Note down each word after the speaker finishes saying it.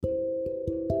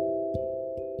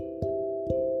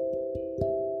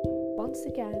Once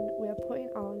again, we are putting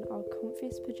on our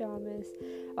comfiest pyjamas,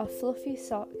 our fluffy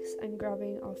socks, and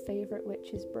grabbing our favourite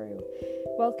witch's brew.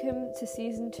 Welcome to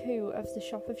season 2 of the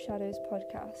Shop of Shadows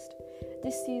podcast.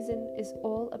 This season is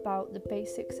all about the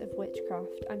basics of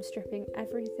witchcraft. I'm stripping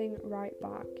everything right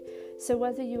back. So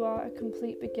whether you are a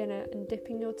complete beginner and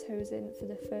dipping your toes in for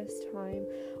the first time,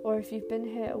 or if you've been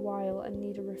here a while and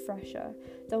need a refresher,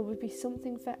 there will be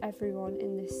something for everyone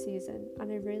in this season,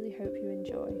 and I really hope you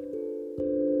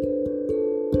enjoy.